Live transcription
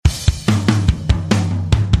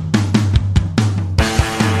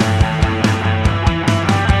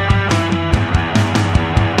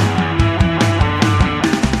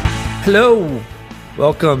Hello.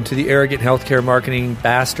 Welcome to the Arrogant Healthcare Marketing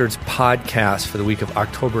Bastards podcast for the week of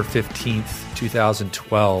October 15th,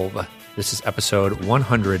 2012. This is episode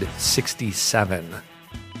 167.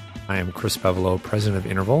 I am Chris Bevelo, president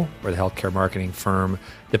of Interval. We're the healthcare marketing firm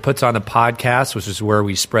that puts on a podcast, which is where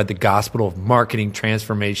we spread the gospel of marketing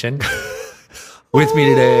transformation. With me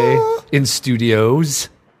today in studios,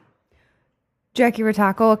 Jackie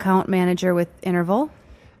Rattacco, account manager with Interval.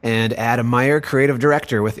 And Adam Meyer, creative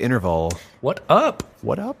director with Interval. what up?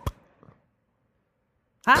 What up?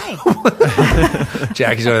 Hi.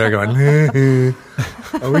 Jackie's over there going,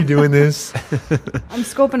 are we doing this? I'm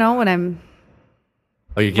scoping out when I'm...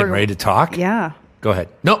 Oh, you getting ready to talk? Yeah. Go ahead.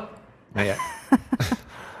 Nope. Not yet.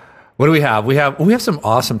 What do we have? We have some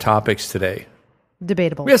awesome topics today.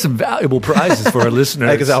 Debatable. We have some valuable prizes for our listeners.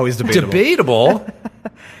 Like it's always debatable. Debatable?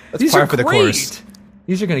 These par are for the great. course.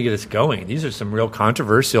 These are going to get us going. These are some real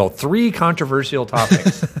three controversial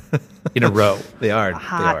topics in a row. They are.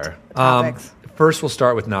 Hot They are. topics. First, we'll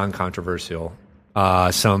start with non-controversial.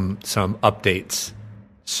 Some updates.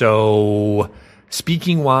 So,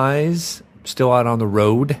 speaking-wise, still out on the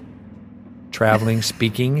road, traveling,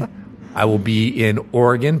 speaking. I will be in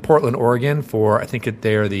Oregon, Portland, Oregon, for, I think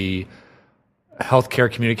they are the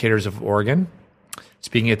Healthcare Communicators of Oregon,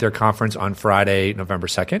 speaking at their conference on Friday, November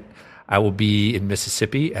 2nd. I will be in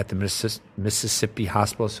Mississippi at the Mississippi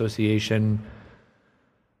Hospital Association,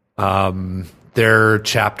 their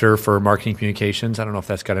chapter for marketing communications. I don't know if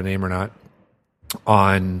that's got a name or not,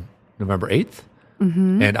 on November 8th.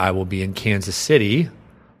 Mm-hmm. And I will be in Kansas City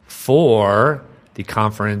for the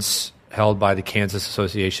conference held by the Kansas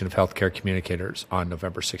Association of Healthcare Communicators on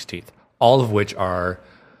November 16th. All of which are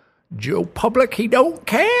Joe Public, he don't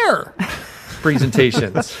care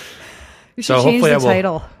presentations. You should change the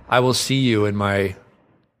title. I will see you in my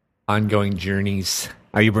ongoing journeys.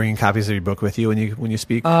 Are you bringing copies of your book with you when you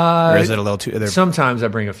speak? Or is it a little too... Sometimes I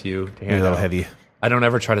bring a few to hand a little out. heavy. I don't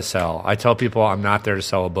ever try to sell. I tell people I'm not there to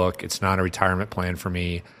sell a book. It's not a retirement plan for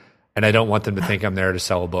me. And I don't want them to think I'm there to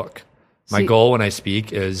sell a book. My goal when I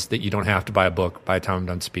speak is that you don't have to buy a book by the time I'm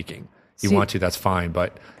done speaking. If you want to, that's fine.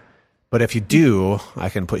 But if you do, I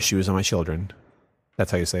can put shoes on my children.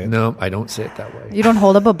 That's how you say it? no, I don't say it that way. You don't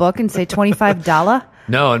hold up a book and say $25?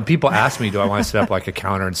 No, and people ask me, do I want to set up like a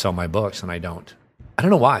counter and sell my books? And I don't. I don't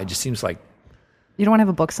know why. It just seems like You don't want to have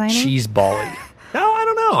a book signing? cheese bally. No, I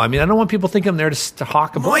don't know. I mean, I don't want people to think I'm there to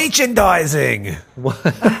hawk a book. Merchandising!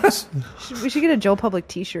 We should get a Joe Public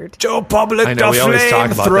t-shirt. Joe Public, I know, the we always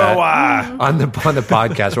talk about flamethrower! on the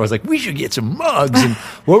podcast where I was like, we should get some mugs. And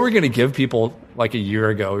what we're going to give people like a year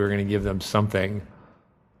ago, we were going to give them something.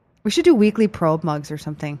 We should do weekly probe mugs or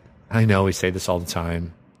something. I know we say this all the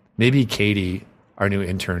time. Maybe Katie, our new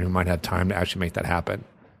intern who might have time to actually make that happen,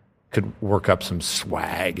 could work up some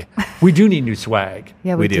swag. We do need new swag.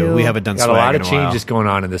 Yeah, We do. We haven't done Got swag a lot in of a while. changes going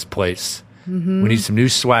on in this place. Mm-hmm. We need some new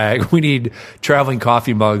swag. We need traveling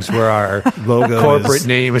coffee mugs where our Logo corporate is-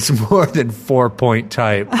 name is more than 4-point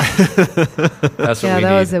type. That's what we Yeah, need.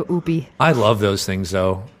 that was a oopie. I love those things,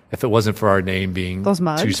 though. If it wasn't for our name being Those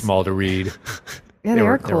mugs? too small to read, Yeah, they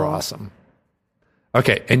are cool. They were awesome.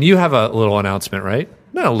 Okay, and you have a little announcement, right?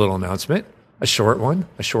 Not a little announcement, a short one,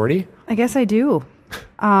 a shorty. I guess I do.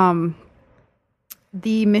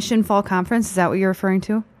 The Mission Fall Conference, is that what you're referring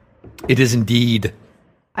to? It is indeed.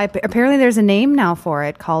 Apparently there's a name now for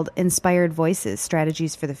it called Inspired Voices,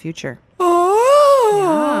 Strategies for the Future.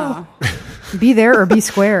 Oh, Be there or be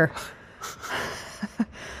square.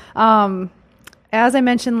 As I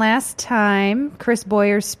mentioned last time, Chris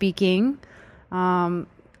Boyer's speaking, along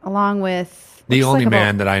with... the looks only like about-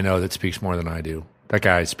 man that I know that speaks more than I do. That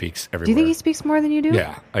guy speaks everywhere. Do you think he speaks more than you do?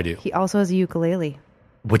 Yeah, I do. He also has a ukulele.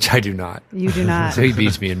 Which I do not. You do not. So he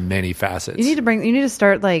beats me in many facets. You need to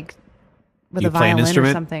start like with You a play an violin or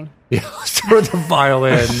instrument? something. Yeah, start with the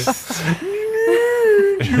violin.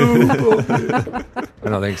 I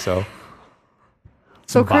don't think so.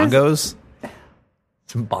 So Chris, Bongos?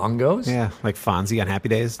 Some bongos? Yeah, like Fonzie on Happy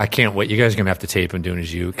Days. I can't wait. You guys are going to have to tape him doing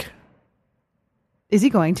his uke. is he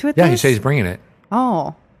going to it? Yeah, he this? said he's bringing it.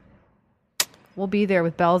 Oh. We'll be there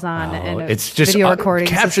with bells on and a It's just video recording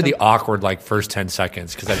capture system. the awkward like first 10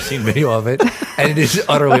 seconds because I've seen video of it and it is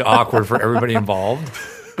utterly awkward for everybody involved.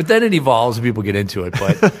 But then it evolves and people get into it.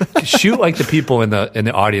 But shoot like the people in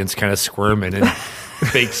the audience kind of squirming and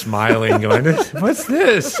fake smiling, going, "What's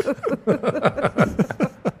this?"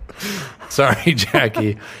 Sorry,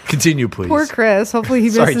 Jackie. Continue, please. Poor Chris. Hopefully he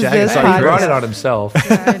misses Sorry, Jackie. this Sorry, He brought podcast. it on himself.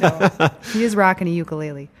 I know. He is rocking a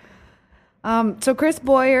ukulele. So Chris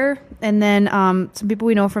Boyer and then some people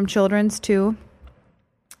we know from Children's too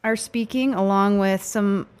are speaking along with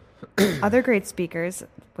some other great speakers.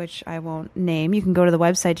 which I won't name. You can go to the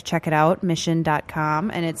website to check it out,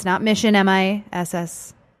 mission.com. And it's not mission,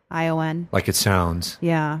 MISSION. Like it sounds.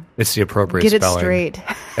 Yeah. It's the appropriate Get it spelling. straight.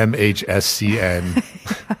 MHSCN.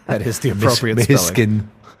 That is the appropriate spelling. Miskin.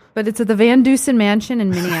 But it's at the Van Dusen Mansion in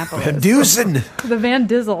Minneapolis. Van Dusen. The Van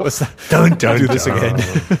Dizzle. What's that? Don't do this again.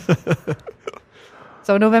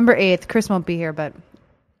 So November 8th, Chris won't be here, but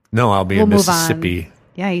No, I'll be we'll in move Mississippi. on.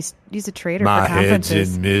 Yeah, he's a trader My for head's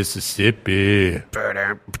conferences. in Mississippi. Do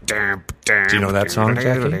you know that song,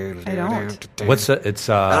 Jackie? I don't. What's it? It's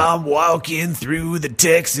I'm walking through the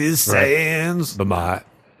Texas sands. but my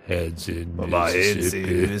head's in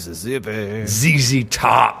Mississippi. Mississippi. ZZ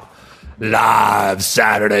Top live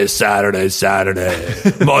Saturday.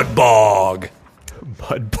 Mud Bog.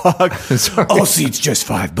 Mud bog. All seats just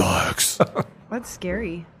 $5. That's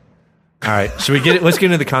scary. All right, should we get it? Let's get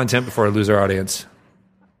into the content before I lose our audience.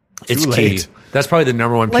 It's key. late. That's probably the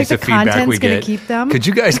number one Like piece the of feedback we content's gonna get. keep them? Could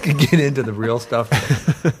you guys get into the real stuff?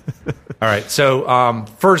 All right. So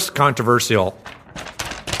first controversial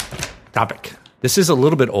topic. This is a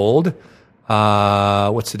little bit old.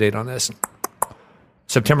 What's the date on this?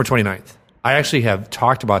 September 29th. I actually have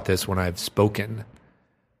talked about this when I've spoken,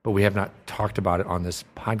 but we have not talked about it on this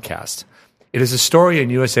podcast. It is a story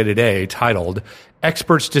in USA Today titled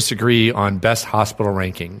 "Experts Disagree on Best Hospital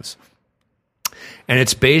Rankings." And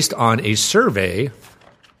it's based on a survey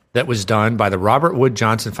that was done by the Robert Wood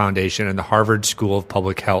Johnson Foundation and the Harvard School of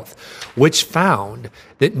Public Health, which found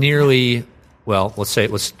that nearly, well, let's say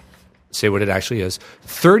what it actually is.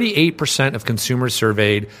 38% of consumers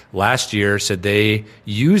surveyed last year said they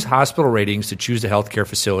use hospital ratings to choose a healthcare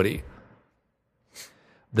facility.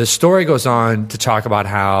 The story goes on to talk about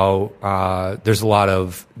how there's a lot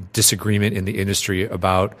of disagreement in the industry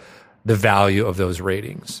about the value of those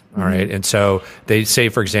ratings. All right. And so they say,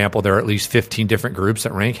 for example, there are at least 15 different groups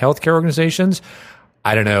that rank healthcare organizations.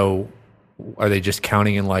 I don't know. Are they just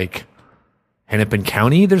counting in like Hennepin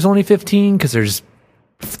County? There's only 15 because there's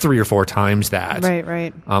 3 or 4 times that.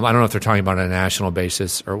 Right. I don't know if they're talking about on a national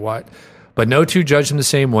basis or what. But no two judged in the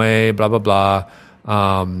same way, blah, blah,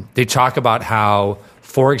 blah. They talk about how,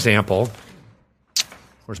 for example,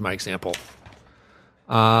 where's my example?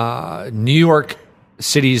 New York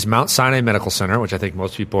City's Mount Sinai Medical Center, which I think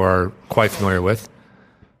most people are quite familiar with,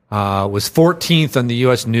 was 14th on the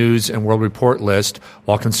U.S. News and World Report list,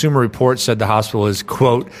 while Consumer Reports said the hospital is,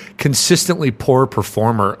 quote, consistently poor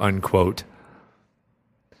performer, unquote.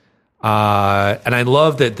 And I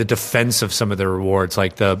love that the defense of some of the rewards,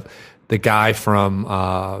 like the guy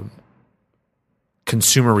from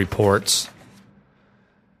Consumer Reports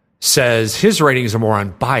says his ratings are more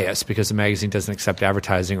unbiased because the magazine doesn't accept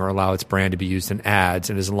advertising or allow its brand to be used in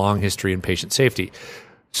ads and has a long history in patient safety.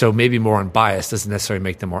 So maybe more unbiased doesn't necessarily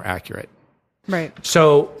make them more accurate. Right.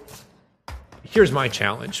 So here's my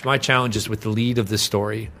challenge. My challenge is with the lead of this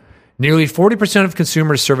story. Nearly 40% of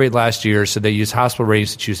consumers surveyed last year said they use hospital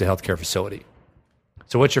ratings to choose a healthcare facility.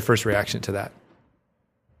 So what's your first reaction to that?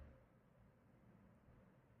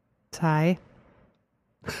 Ty.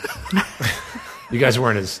 You guys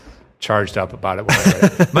weren't as charged up about it when I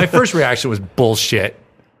read it. My first reaction was bullshit.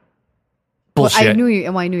 Bullshit. Well, I knew you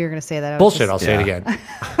were going to say that. Bullshit. I'll say it again.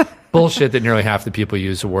 Bullshit that nearly half the people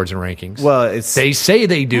use awards and rankings. Well, they say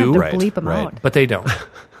they do, Right. Bleep them out. but they don't.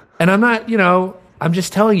 And I'm not, I'm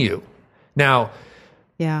just telling you. Now,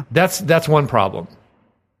 Yeah. that's one problem.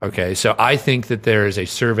 Okay, so I think that there is a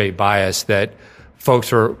survey bias that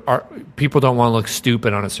folks people don't want to look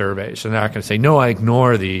stupid on a survey, so they're not going to say, no, I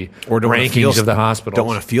ignore the rankings of the hospitals. Don't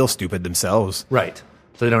want to feel stupid themselves. Right.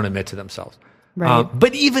 So they don't admit to themselves. Right.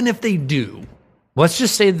 But even if they do, let's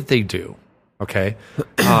just say that they do, okay?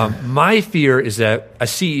 My fear is that a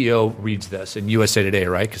CEO reads this in USA Today,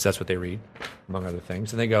 right? Because that's what they read, among other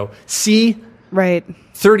things. And they go, see, Right.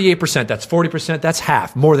 38%, that's 40%, that's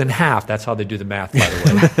half. More than half. That's how they do the math, by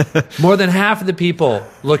the way. More than half of the people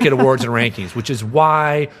look at awards and rankings, which is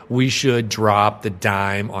why we should drop the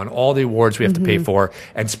dime on all the awards we have to pay for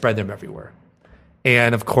and spread them everywhere.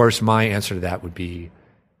 And, of course, my answer to that would be,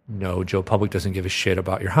 no, Joe Public doesn't give a shit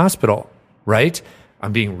about your hospital, right?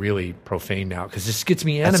 I'm being really profane now because this gets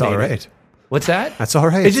me animated. That's all right. What's that? That's all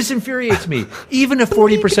right. It just infuriates me. Even if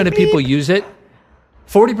 40% of people use it,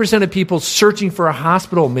 40% of people searching for a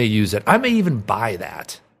hospital may use it. I may even buy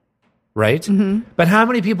that, right? But how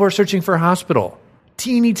many people are searching for a hospital?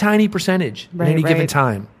 Teeny tiny percentage at any given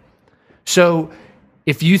time. So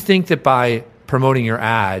if you think that by promoting your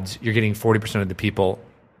ads, you're getting 40% of the people,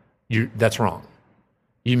 that's wrong.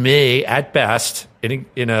 You may, at best,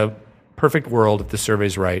 in a perfect world, if the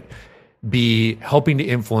survey's right, be helping to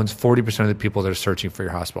influence 40% of the people that are searching for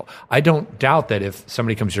your hospital. I don't doubt that if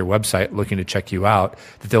somebody comes to your website looking to check you out,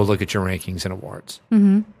 that they'll look at your rankings and awards.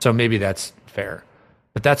 So maybe that's fair.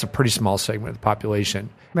 But that's a pretty small segment of the population.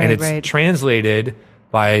 And it's translated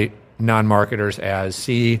by non-marketers as,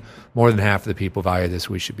 see, more than half of the people value this,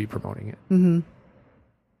 we should be promoting it.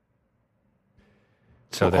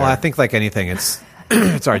 So well, I think like anything, it's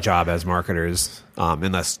it's our job as marketers,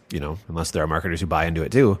 unless there are marketers who buy into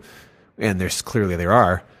it too, and there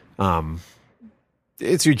are.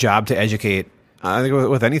 It's your job to educate. I think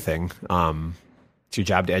with anything, it's your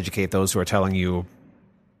job to educate those who are telling you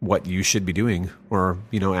what you should be doing, or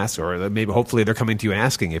ask, or maybe hopefully they're coming to you and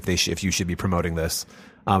asking if you should be promoting this,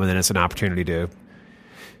 and then it's an opportunity to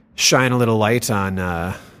shine a little light on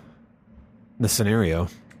the scenario.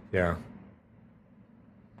 Yeah.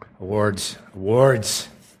 Awards.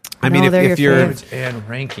 I mean, if you're awards and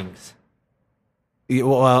rankings.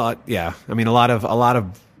 Yeah. I mean, a lot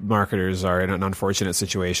of marketers are in an unfortunate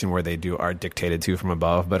situation where they are dictated to from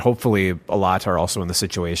above, but hopefully a lot are also in the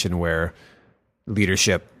situation where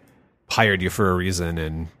leadership hired you for a reason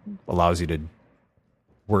and allows you to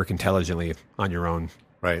work intelligently on your own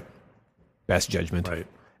best judgment. Right.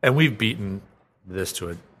 And we've beaten this to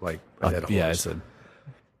it a dead horse.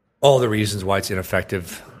 All the reasons why it's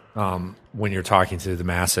ineffective when you're talking to the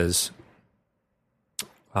masses.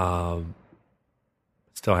 Still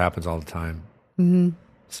happens all the time.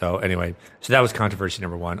 So anyway, that was controversy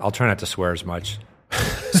number one. I'll try not to swear as much.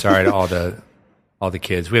 Sorry to all the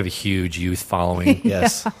kids. We have a huge youth following.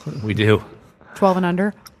 Yes, we do. 12 and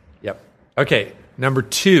under. Yep. Okay. Number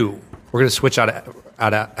two, we're going to switch out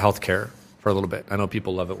of healthcare for a little bit. I know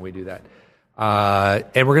people love it when we do that.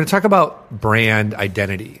 And we're going to talk about brand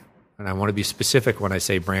identity. And I want to be specific when I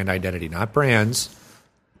say brand identity, not brands,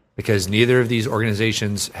 because neither of these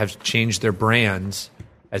organizations have changed their brands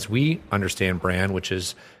as we understand brand, which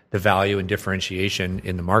is the value and differentiation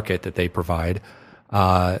in the market that they provide.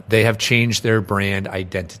 They have changed their brand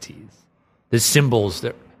identities, the symbols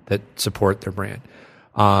that support their brand.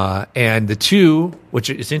 And the two, which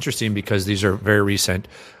is interesting because these are very recent,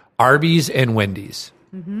 Arby's and Wendy's.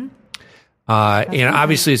 And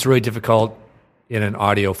obviously it's really difficult in an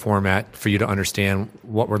audio format for you to understand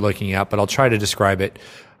what we're looking at, but I'll try to describe it.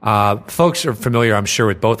 Folks are familiar, I'm sure,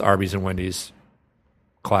 with both Arby's and Wendy's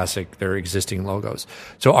classic, their existing logos.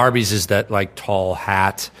 So Arby's is that tall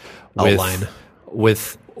hat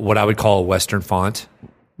with what I would call a Western font.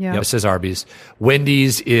 Yeah. It says Arby's.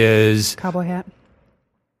 Wendy's is... Cowboy hat.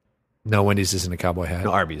 No, Wendy's isn't a cowboy hat.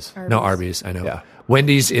 No, Arby's. No, Arby's, I know. Yeah.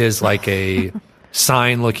 Wendy's is like a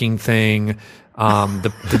sign-looking thing.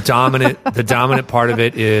 The dominant part of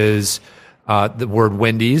it is the word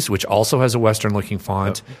Wendy's, which also has a Western-looking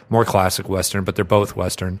font, more classic Western, but they're both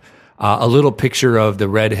Western. A little picture of the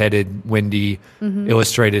red-headed Wendy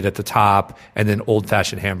illustrated at the top, and then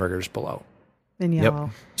old-fashioned hamburgers below. In yellow. Yep.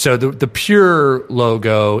 So the pure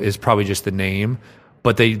logo is probably just the name,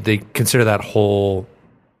 but they consider that whole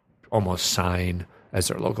almost sign as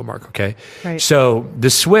their logo mark, okay? Right. So the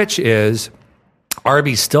switch is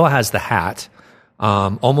Arby's still has the hat,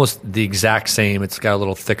 almost the exact same. It's got a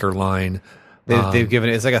little thicker line. They've given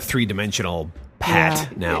it's like a three-dimensional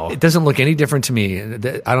hat now. It doesn't look any different to me. I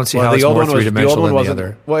don't see how it's more three-dimensional than the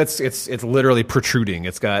other. Well, it's literally protruding.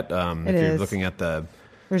 It's got if you're looking at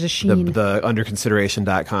there's a sheen. The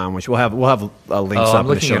underconsideration.com, which we'll have links up in the show notes. I'm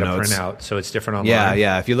looking at a printout, so it's different online.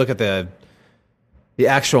 Yeah. If you look at the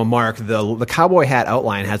actual mark, the cowboy hat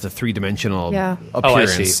outline has a three-dimensional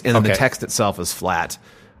appearance, and then the text itself is flat.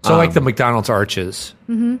 So like the McDonald's arches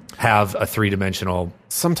have a three-dimensional...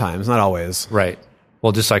 Sometimes, not always. Right.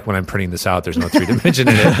 Well, just like when I'm printing this out, there's no three-dimension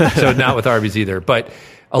in it. So not with Arby's either. But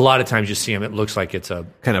a lot of times you see them, it looks like it's a...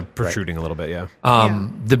 Kind of protruding a little bit, yeah.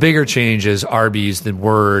 The bigger change is Arby's, the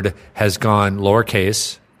word has gone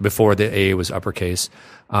lowercase before the A was uppercase.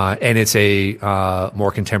 And it's a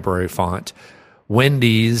more contemporary font.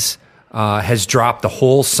 Wendy's has dropped the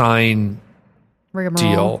whole sign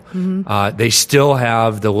deal. They still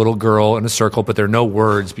have the little girl in a circle, but there are no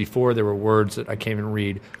words. Before there were words that I can't even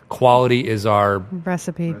read. Quality is our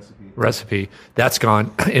recipe. That's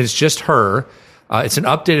gone. It's just her. It's an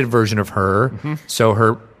updated version of her. So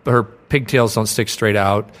her pigtails don't stick straight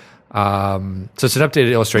out. So it's an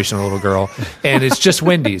updated illustration of a little girl, and it's just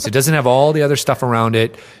Wendy's. It doesn't have all the other stuff around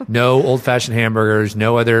it. No old-fashioned hamburgers.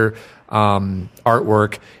 No other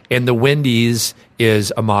artwork. And the Wendy's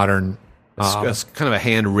is a modern. It's kind of a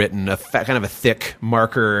handwritten, kind of a thick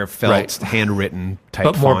marker felt handwritten type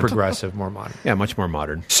but more font. Progressive, more modern. Yeah, much more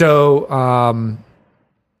modern. So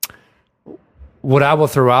what I will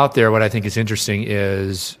throw out there, what I think is interesting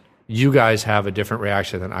is, you guys have a different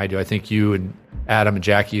reaction than I do. I think you and Adam and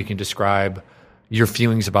Jackie, you can describe your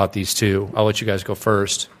feelings about these two. I'll let you guys go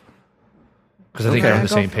first because I think they're on the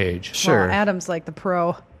same page. Sure. Well, Adam's like the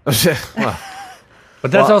pro. Well, But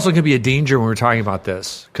that's also going to be a danger when we're talking about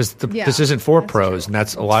this because this isn't for pros, and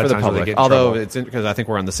that's a lot for of the times where they public. get in Although trouble. it's because I think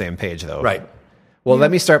we're on the same page, though. Right. Well,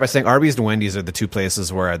 let me start by saying Arby's and Wendy's are the two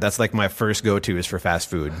places where that's like my first go-tos for fast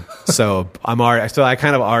food. So I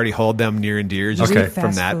kind of already hold them near and dear just Okay. from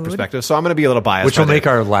Fast that food? perspective. So I'm going to be a little biased. Which will by make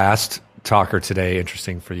the- our last talker today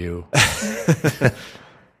interesting for you.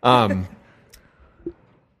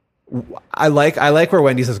 I like where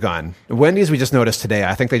Wendy's has gone. Wendy's, we just noticed today.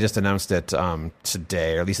 I think they just announced it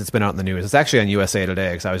today, or at least it's been out in the news. It's actually on USA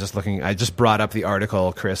Today because I was just looking. I just brought up the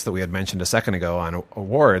article, Chris, that we had mentioned a second ago on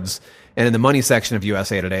awards. And in the money section of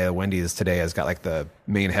USA Today, Wendy's today has got like the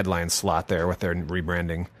main headline slot there with their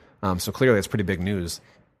rebranding. So clearly, it's pretty big news.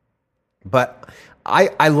 But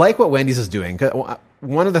I like what Wendy's is doing.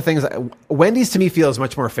 One of the things, Wendy's to me feels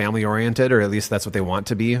much more family oriented, or at least that's what they want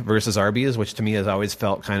to be, versus Arby's, which to me has always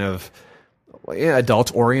felt kind of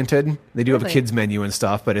adult oriented. They do have a Really? kids menu and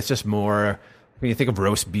stuff, but it's just more. When you think of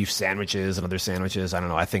roast beef sandwiches and other sandwiches, I don't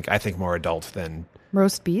know. I think more adult than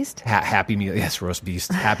Roast beast? Happy Meal. Yes, roast beef,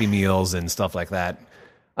 Happy Meals and stuff like that.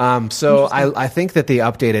 So I think that they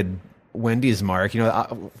updated Wendy's mark.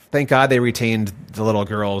 Thank God they retained the little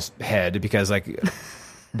girl's head because like.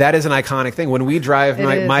 That is an iconic thing. When we drive,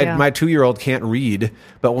 my 2-year-old can't read,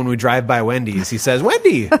 but when we drive by Wendy's, he says,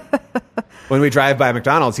 Wendy. When we drive by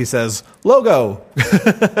McDonald's, he says, logo.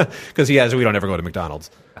 Because we don't ever go to McDonald's.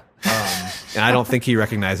 And I don't think he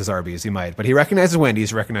recognizes Arby's. He might. But he recognizes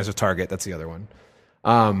Wendy's, he recognizes Target. That's the other one.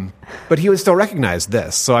 But he would still recognize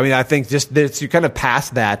this. So, I mean, I think just that you kind of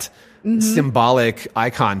passed that symbolic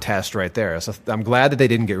icon test right there. So I'm glad that they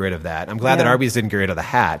didn't get rid of that. I'm glad that Arby's didn't get rid of the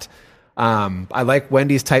hat. I like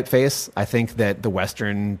Wendy's typeface. I think that the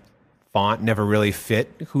Western font never really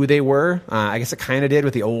fit who they were. I guess it kind of did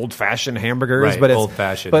with the old-fashioned hamburgers, Right, but it's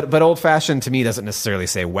old-fashioned. But old-fashioned to me doesn't necessarily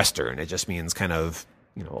say Western. It just means kind of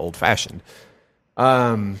old-fashioned.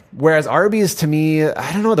 Whereas Arby's to me,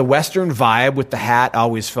 I don't know, the Western vibe with the hat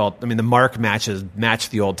always felt. I mean, the mark matched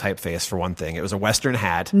the old typeface for one thing. It was a Western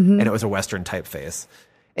hat and it was a Western typeface.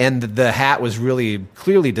 And the hat was really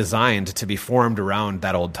clearly designed to be formed around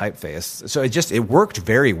that old typeface. So it worked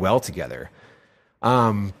very well together.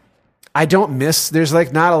 I don't miss, there's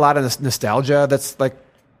like not a lot of nostalgia that's like,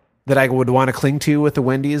 that I would want to cling to with the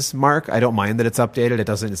Wendy's mark. I don't mind that it's updated.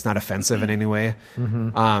 It's not offensive in any way.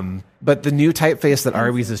 But the new typeface that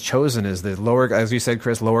Arby's has chosen is the lower, as you said,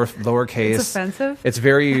 Chris, lowercase. It's offensive? It's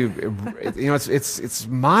very, it's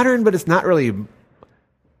modern, but it's not really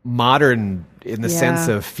modern in the sense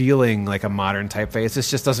of feeling like a modern typeface.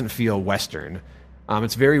 This just doesn't feel Western.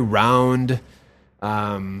 It's very round. The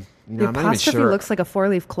I'm not even apostrophe sure. looks like a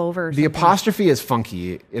 4-leaf clover. Or The something. apostrophe is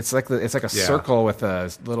funky. It's like a circle with a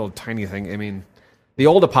little tiny thing. I mean, the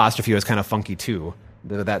old apostrophe was kind of funky too.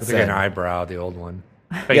 That It's like said, an eyebrow, the old one.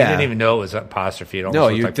 But Yeah. you didn't even know it was apostrophe. It almost no,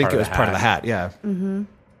 looked you'd like think part it of was the part of the hat. Yeah.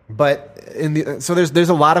 But so there's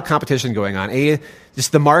a lot of competition going on.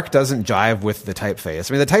 Just the mark doesn't jive with the typeface.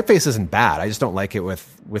 I mean, the typeface isn't bad. I just don't like it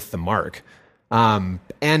with the mark. And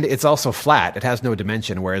it's also flat. It has no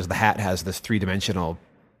dimension, whereas the hat has this 3-dimensional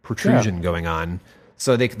protrusion going on.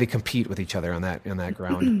 So they compete with each other on that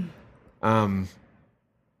ground.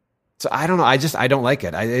 So I don't know. I don't like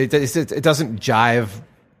it. It doesn't jive.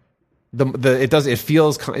 It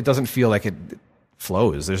doesn't feel like it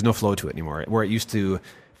flows. There's no flow to it anymore. Where it used to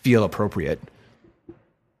feel appropriate.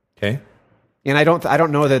 Okay. And I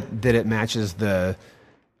don't know that it matches the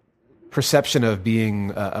perception of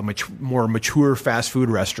being a more mature fast food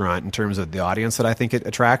restaurant in terms of the audience that I think it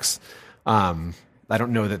attracts. I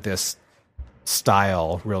don't know that this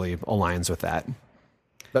style really aligns with that.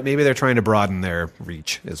 But maybe they're trying to broaden their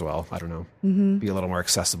reach as well. I don't know. Be a little more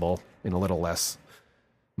accessible and a little less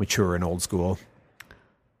mature and old school.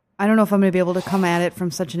 I don't know if I'm going to be able to come at it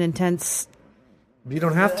from such an intense You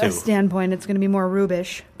don't have to. standpoint. It's going to be more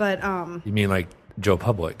rubish. But, You mean like Joe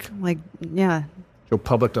Public? like, yeah. Joe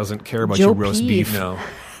Public doesn't care about Joe your roast P. beef. No.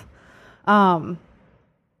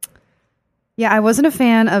 Yeah, I wasn't a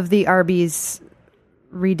fan of the Arby's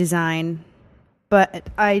redesign, but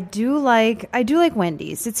I do like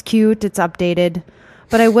Wendy's. It's cute, it's updated.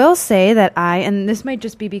 But I will say that and this might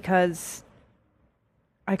just be because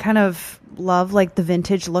I kind of love like the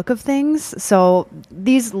vintage look of things. So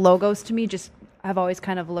these logos to me just have always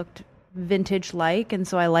kind of looked vintage like, and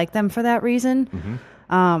so I like them for that reason.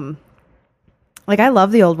 Like I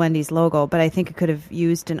love the old Wendy's logo, but I think it could have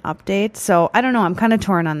used an update. So I don't know. I'm kind of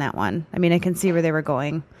torn on that one. I mean, I can see where they were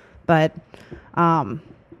going, but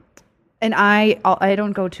And I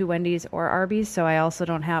don't go to Wendy's or Arby's, so I also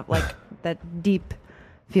don't have like that deep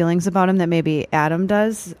feelings about them that maybe Adam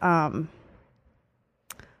does. But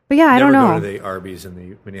yeah, I don't know. Never go to the Arby's in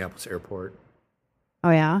the Minneapolis airport.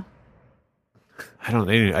 Oh yeah. I didn't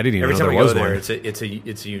even Every know time there I go was there, one.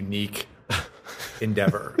 it's a unique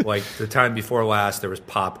endeavor. Like the time before last, there was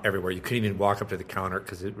pop everywhere. You couldn't even walk up to the counter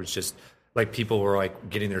because it was just like people were like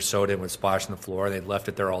getting their soda and would splash on the floor. They'd left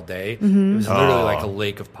it there all day. It was literally like a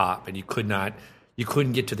lake of pop, and you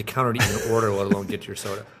couldn't get to the counter to even order, let alone get your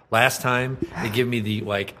soda. Last time, they give me the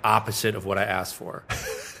like opposite of what I asked for.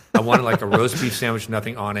 I wanted like a roast beef sandwich,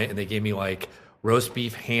 nothing on it, and they gave me like roast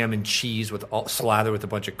beef, ham, and cheese with slathered with a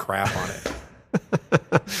bunch of crap on it.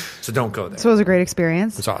 So don't go there. So it was a great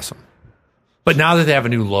experience. It's awesome. But now that they have a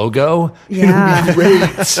new logo, Yeah. it'll be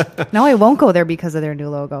great. No, I won't go there because of their new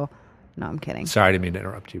logo. No, I'm kidding. Sorry, I didn't mean to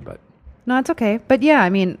interrupt you, but No, it's okay. But yeah, I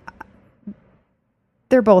mean,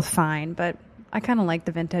 they're both fine, but I kind of like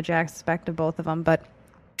the vintage aspect of both of them. But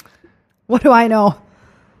what do I know?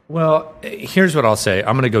 well, here's what I'll say.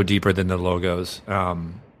 I'm going to go deeper than the logos.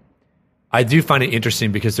 I do find it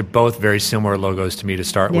interesting because they're both very similar logos to me to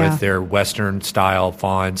start Yeah. with. They're Western style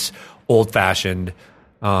fonts, old fashioned,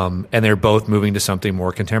 and they're both moving to something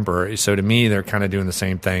more contemporary. So to me, they're kind of doing the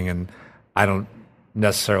same thing, and I don't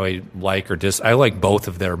necessarily like or I like both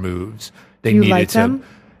of their moves. They You needed like to, them?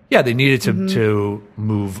 yeah, they needed to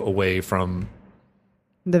move away from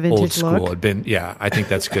The vintage old school. look. It'd been, yeah, I think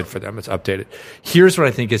that's good for them. It's updated. Here's what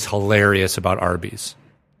I think is hilarious about Arby's.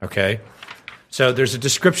 Okay. So there's a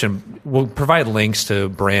description. We'll provide links to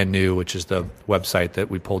Brand New, which is the website that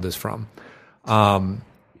we pulled this from.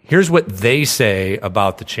 Here's what they say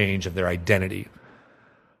about the change of their identity.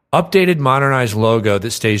 Updated, modernized logo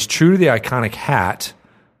that stays true to the iconic hat,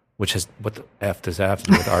 which has, what the F does that have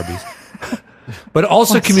to do with Arby's? But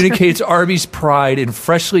also communicates Arby's pride in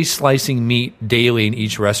freshly slicing meat daily in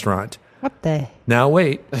each restaurant. What the? Now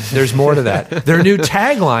wait, there's more to that. Their new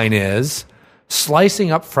tagline is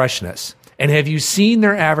slicing up freshness. And have you seen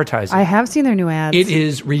their advertising? I have seen their new ads. It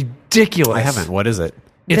is ridiculous. I haven't. What is it?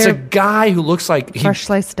 It's They're a guy who looks like fresh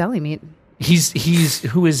sliced deli meat. he's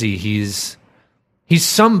who is he? He's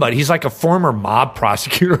somebody. He's like a former mob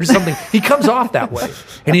prosecutor or something. He comes off that way.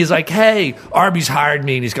 And he's like, hey, Arby's hired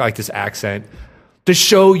me. And he's got like this accent to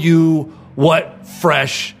show you what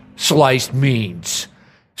fresh sliced means.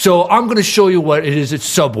 So I'm going to show you what it is at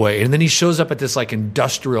Subway. And then he shows up at this like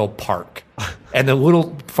industrial park. And the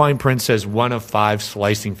little fine print says 1 of 5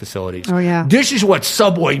 slicing facilities. Oh, yeah. This is what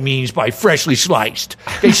Subway means by freshly sliced.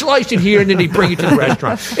 They slice it here and then they bring it to the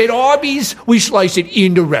restaurant. At Arby's, we slice it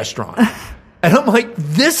in the restaurant. And I'm like,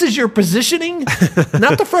 this is your positioning?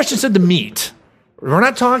 Not the freshness of the meat. We're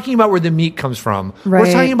not talking about where the meat comes from. Right.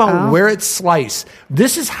 We're talking about Oh. where it's sliced.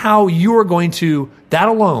 This is how you are going to, that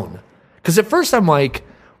alone. Because at first I'm like,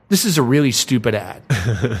 this is a really stupid ad.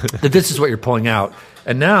 That this is what you're pulling out.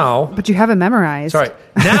 And now, But you have it memorized. sorry,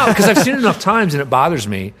 now, because I've seen it enough times and it bothers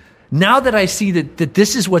me. Now that I see that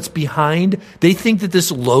this is what's behind, they think that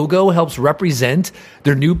this logo helps represent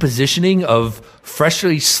their new positioning of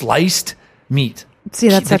freshly sliced meat. See,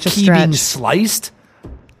 that's The such a key being stretch. sliced.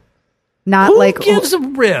 Not Who like gives a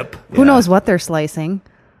rip? who knows what they're slicing.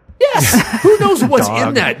 Yes. Who knows what's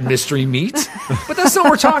in that mystery meat? But that's not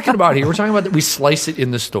what we're talking about here. We're talking about that we slice it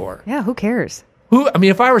in the store. Yeah, who cares? I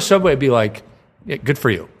mean, if I were Subway, I'd be like, yeah, good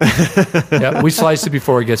for you. Yeah, we slice it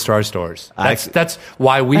before it gets to our stores. That's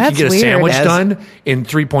why we can That's get a weird. sandwich done in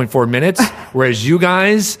 3.4 minutes, whereas you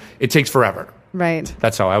guys, it takes forever. Right.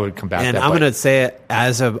 That's how I would combat And that. I'm But going to say it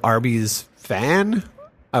as a Arby's fan.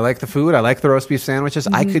 I like the food. I like the roast beef sandwiches.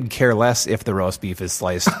 I could care less if the roast beef is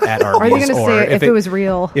sliced at Arby's. Are you going to or say if it was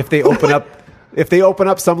real? If they open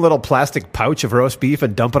up some little plastic pouch of roast beef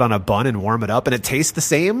and dump it on a bun and warm it up and it tastes the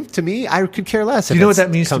same, to me, I could care less. Do you know what that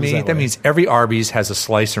means to me? That means every Arby's has a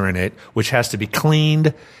slicer in it, which has to be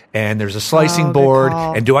cleaned, and there's a slicing good board.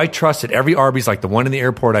 call. And do I trust that every Arby's, like the one in the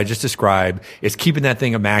airport I just described, is keeping that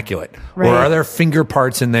thing immaculate? Or Right. are there finger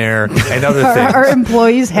parts in there and other Are, things? are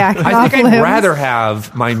employees hacking I off think I'd limbs? rather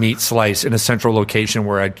have my meat sliced in a central location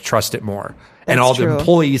where I trust it more. And That's all true. the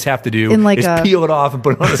employees have to do In like is a- peel it off and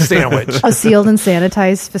put it on a sandwich. a sealed and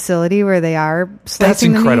sanitized facility where they are slicing That's the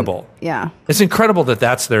meat. incredible. Yeah. It's incredible that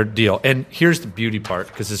that's their deal. And here's the beauty part,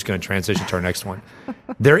 because this is going to transition to our next one.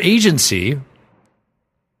 Their agency,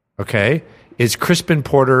 okay, is Crispin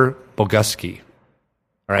Porter Boguski.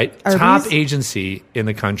 All right? Arby's? Top agency in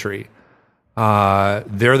the country.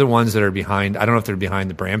 They're the ones that are behind, I don't know if they're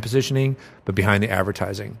behind the brand positioning, but behind the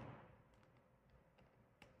advertising.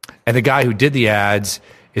 And the guy who did the ads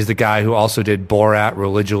is the guy who also did Borat,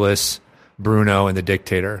 Religulous, Bruno, and The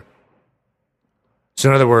Dictator. So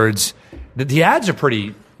in other words, the ads are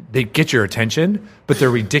they get your attention, but they're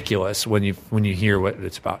ridiculous when you hear what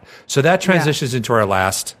it's about. So that transitions into our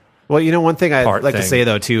last. Well, one thing I'd like to say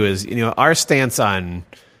though too is, our stance on,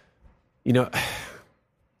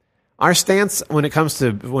 our stance when it comes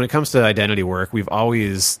to identity work, we've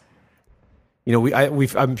always,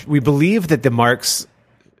 we believe that the marks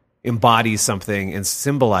embody something and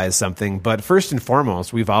symbolize something, but first and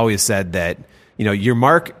foremost, we've always said that, your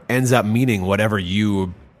mark ends up meaning whatever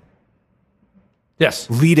you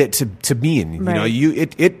lead it to mean. Right.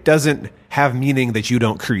 It doesn't have meaning that you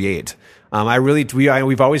don't create.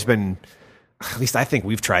 We've always been, at least I think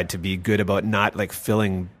we've tried to be good about not like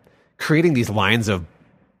creating these lines of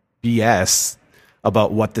BS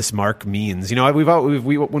about what this mark means.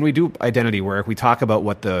 When we do identity work, we talk about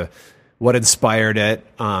what inspired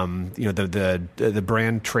it. The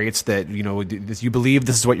brand traits that you believe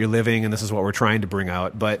this is what you're living and this is what we're trying to bring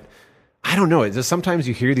out. But I don't know. It's just sometimes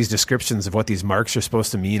you hear these descriptions of what these marks are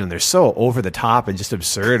supposed to mean, and they're so over the top and just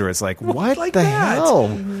absurd. Where it's like, what like the that. hell?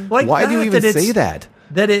 Like Why do you even say that?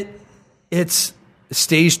 That it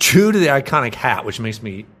stays true to the iconic hat, which makes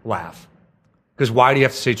me laugh. Because why do you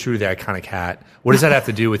have to stay true to the iconic hat? What does that have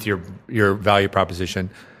to do with your value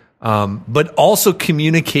proposition? But also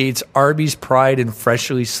communicates Arby's pride in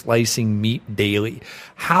freshly slicing meat daily.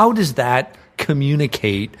 How does that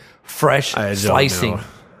communicate fresh slicing?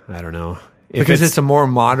 I don't know. Because it's a more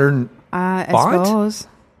modern I font? suppose.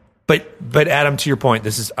 But Adam, to your point,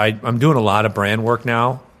 I'm doing a lot of brand work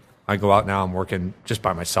now. I go out now. I'm working just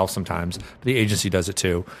by myself sometimes. But the agency does it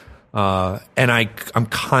too, and I'm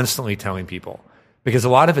constantly telling people, because a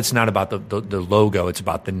lot of it's not about the logo; it's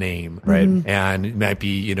about the name, right? And it might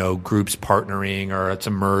be groups partnering, or it's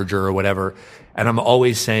a merger or whatever. And I'm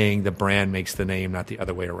always saying the brand makes the name, not the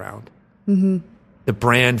other way around. Mm-hmm. The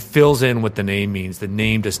brand fills in what the name means. The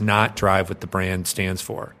name does not drive what the brand stands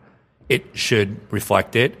for. It should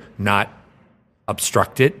reflect it, not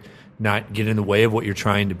obstruct it, not get in the way of what you're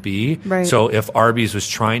trying to be. Right. So if Arby's was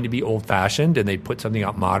trying to be old-fashioned and they put something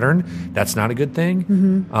out modern, that's not a good thing.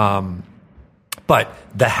 Mm-hmm. But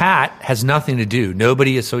the hat has nothing to do.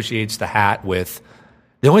 Nobody associates the hat with...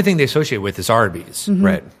 The only thing they associate with is Arby's. Mm-hmm.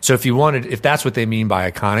 Right. So if that's what they mean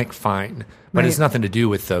by iconic, fine. But it's nothing to do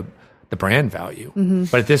with the brand value. Mm-hmm.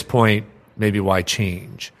 But at this point, maybe why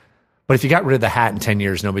change? But if you got rid of the hat in 10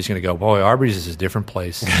 years, nobody's going to go, boy, Arby's is a different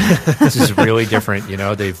place. This is really different.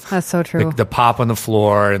 That's so true. The pop on the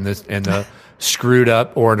floor and the screwed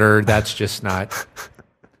up order, that's just not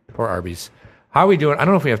poor Arby's. How are we doing? I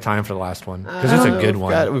don't know if we have time for the last one, because it's a good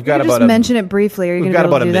one. We've got you about just mention it briefly. Are you going to be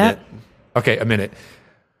able to do that? Okay, a minute.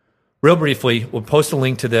 Real briefly, we'll post a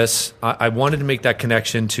link to this. I wanted to make that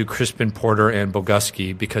connection to Crispin Porter and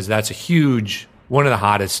Boguski, because that's one of the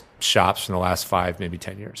hottest shops in the last 5, maybe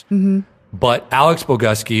 10 years. Mm-hmm. But Alex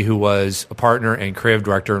Boguski, who was a partner and creative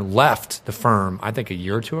director, left the firm, I think, a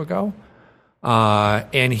year or two ago.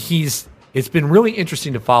 And it's been really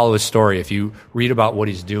interesting to follow his story. If you read about what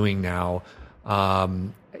he's doing now,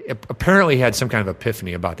 apparently he had some kind of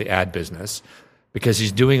epiphany about the ad business, because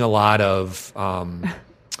he's doing a lot of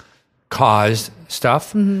cause stuff.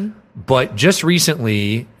 Mm-hmm. But just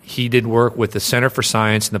recently, he did work with the Center for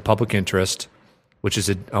Science and the Public Interest, which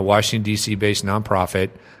is a Washington, D.C. based nonprofit,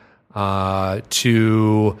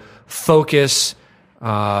 to focus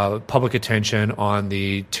public attention on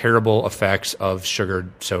the terrible effects of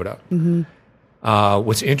sugared soda. Mm-hmm.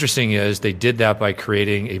 What's interesting is they did that by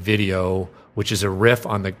creating a video, which is a riff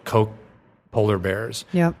on the Coke polar bears.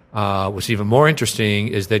 Yep. What's even more interesting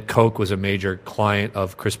is that Coke was a major client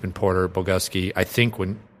of Crispin Porter Boguski, I think,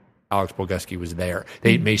 when Alex Boguski was there.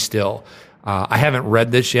 They may still. I haven't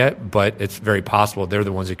read this yet, but it's very possible they're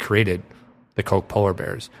the ones that created the Coke polar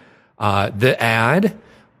bears. The ad,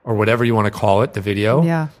 or whatever you want to call it, the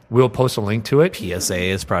video, we'll post a link to it. PSA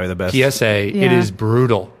is probably the best. PSA, it is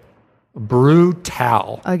brutal.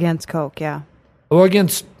 Brutal. Against Coke, yeah. Or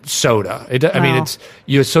against soda. I mean,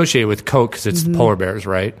 you associate it with Coke because it's the polar bears,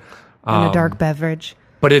 right? And a dark beverage.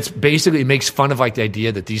 But it's basically, it makes fun of like the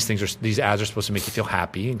idea that these ads are supposed to make you feel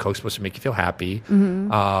happy, and Coke's supposed to make you feel happy.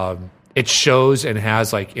 Mm-hmm. It shows and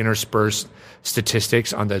has like interspersed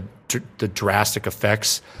statistics on the drastic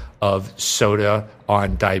effects of soda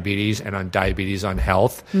on diabetes and on diabetes on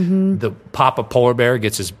health. Mm-hmm. The Papa Polar Bear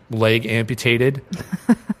gets his leg amputated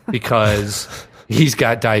because he's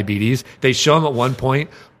got diabetes. They show him at one point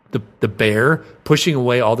the bear pushing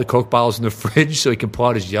away all the Coke bottles in the fridge so he can pull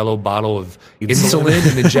out his yellow bottle of insulin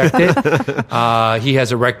and inject it. He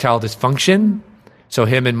has erectile dysfunction, so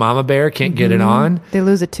him and Mama Bear can't get it on. They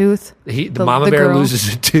lose a tooth. The Mama Bear girl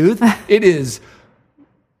loses a tooth. It is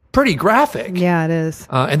pretty graphic. Yeah, it is.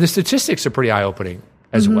 And the statistics are pretty eye-opening.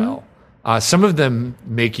 as well. Some of them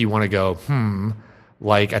make you want to go,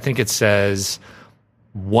 like I think it says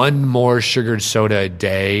one more sugared soda a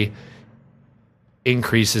day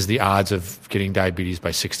increases the odds of getting diabetes by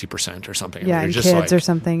 60% or something. Yeah, You're in just kids like, or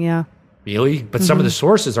something, yeah. really? But some of the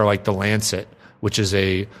sources are like The Lancet, which is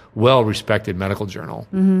a well-respected medical journal.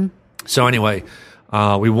 So anyway,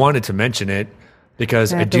 we wanted to mention it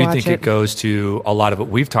because I do think it goes to a lot of what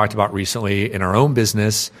we've talked about recently in our own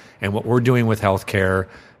business and what we're doing with healthcare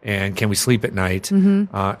and can we sleep at night.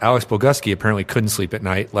 Alex Boguski apparently couldn't sleep at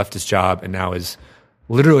night, left his job, and now is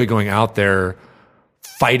literally going out there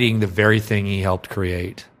fighting the very thing he helped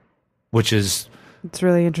create, which is... It's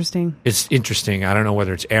really interesting. It's interesting. I don't know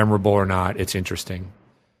whether it's admirable or not. It's interesting.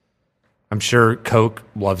 I'm sure Coke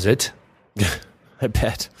loves it. I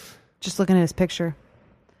bet. Just looking at his picture.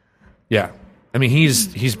 Yeah. I mean,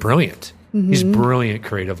 he's brilliant. He's brilliant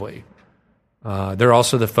creatively. They're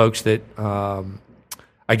also the folks that,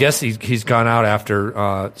 I guess he's gone out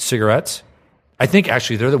after cigarettes. I think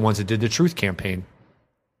actually they're the ones that did the Truth campaign.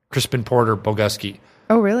 Crispin Porter, Boguski.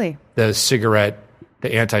 Oh, really? The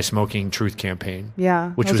anti-smoking Truth campaign.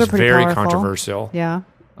 Yeah. Which those was are pretty very powerful. controversial. Yeah.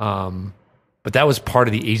 But that was part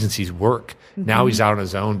of the agency's work. Now he's out on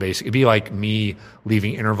his own, basically. It'd be like me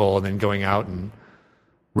leaving Interval and then going out and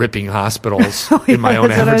ripping hospitals in my own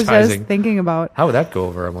That's what advertising. I was just thinking about. How would that go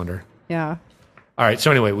over, I wonder? Yeah. All right.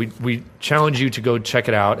 So anyway, we challenge you to go check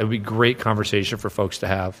it out. It would be great conversation for folks to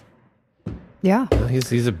have. Yeah.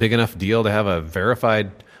 He's a big enough deal to have a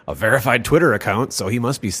verified Twitter account, so he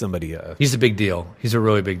must be somebody. He's a big deal. He's a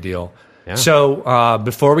really big deal. Yeah. So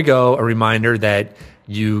before we go, a reminder that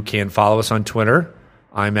you can follow us on Twitter.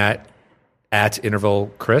 I'm at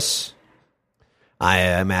Interval Chris. I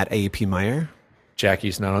am at AP Meyer.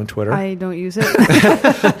 Jackie's not on Twitter. I don't use it.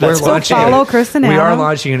 We're follow Chris and We are Adam.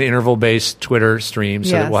 launching an interval-based Twitter stream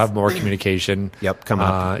so that we'll have more communication. Yep, come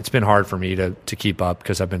up. It's been hard for me to keep up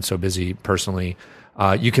because I've been so busy personally.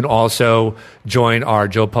 You can also join our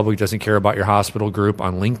Joe Public Doesn't Care About Your Hospital group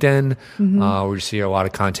on LinkedIn, where you see a lot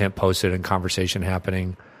of content posted and conversation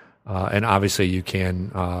happening. And obviously you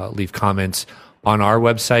can leave comments on our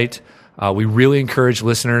website. We really encourage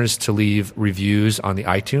listeners to leave reviews on the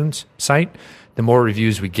iTunes site. The more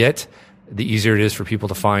reviews we get, the easier it is for people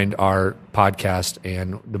to find our podcast,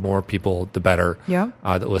 and the more people, the better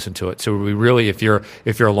that listen to it. So we really, if you're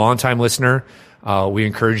a longtime listener, we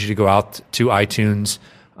encourage you to go out to iTunes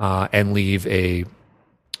and leave a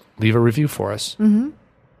review for us.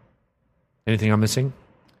 Anything I'm missing?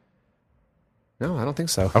 No, I don't think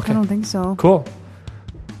so. Okay. I don't think so. Cool.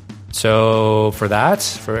 So for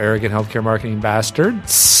Arrogant Healthcare Marketing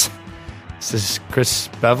Bastards, this is Chris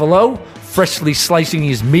Bevelo, freshly slicing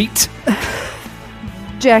his meat.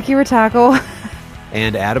 Jackie Rataco.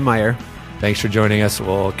 And Adam Meyer. Thanks for joining us.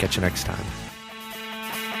 We'll catch you next time.